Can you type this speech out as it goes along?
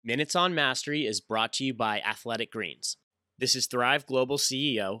Minutes on Mastery is brought to you by Athletic Greens. This is Thrive Global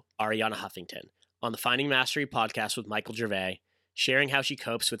CEO Ariana Huffington on the Finding Mastery podcast with Michael Gervais, sharing how she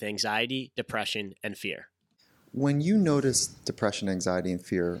copes with anxiety, depression, and fear. When you notice depression, anxiety, and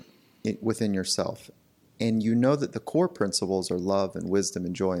fear within yourself, and you know that the core principles are love and wisdom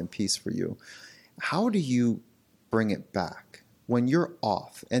and joy and peace for you, how do you bring it back when you're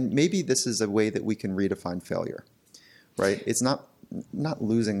off? And maybe this is a way that we can redefine failure, right? It's not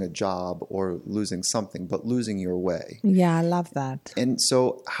losing a job or losing something, but losing your way. Yeah, I love that. And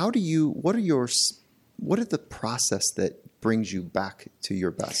so what are the process that brings you back to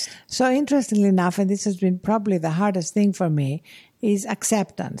your best? So interestingly enough, and this has been probably the hardest thing for me, is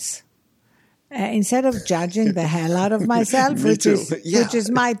acceptance. Instead of judging the hell out of myself, which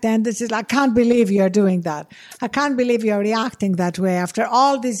is my tendency, I can't believe you're doing that. I can't believe you're reacting that way after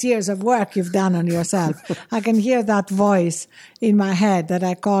all these years of work you've done on yourself. I can hear that voice in my head that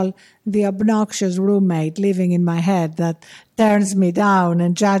I call the obnoxious roommate living in my head that turns me down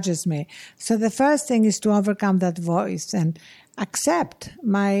and judges me. So the first thing is to overcome that voice and accept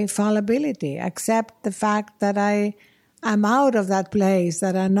my fallibility, accept the fact that I'm out of that place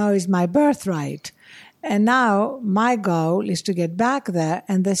that I know is my birthright. And now my goal is to get back there.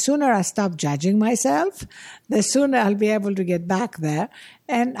 And the sooner I stop judging myself, the sooner I'll be able to get back there.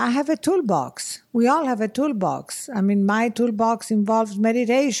 And I have a toolbox. We all have a toolbox. I mean, my toolbox involves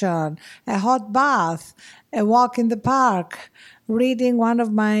meditation, a hot bath, a walk in the park, reading one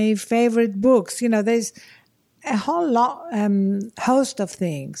of my favorite books. You know, there's a whole host of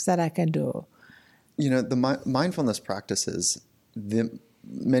things that I can do. You know, the mindfulness practices,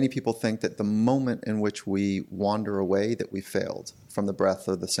 many people think that the moment in which we wander away, that we failed from the breath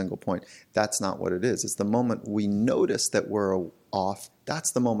or the single point. That's not what it is. It's the moment we notice that we're off.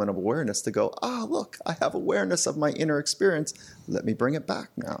 That's the moment of awareness to go, look, I have awareness of my inner experience. Let me bring it back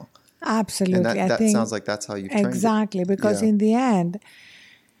now. Absolutely. And that sounds like that's how you've trained it. Exactly, because in the end,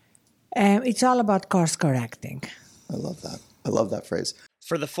 it's all about course correcting. I love that. I love that phrase.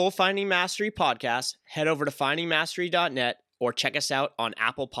 For the full Finding Mastery podcast, head over to findingmastery.net or check us out on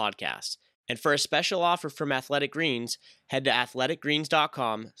Apple Podcasts. And for a special offer from Athletic Greens, head to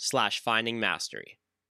athleticgreens.com/findingmastery.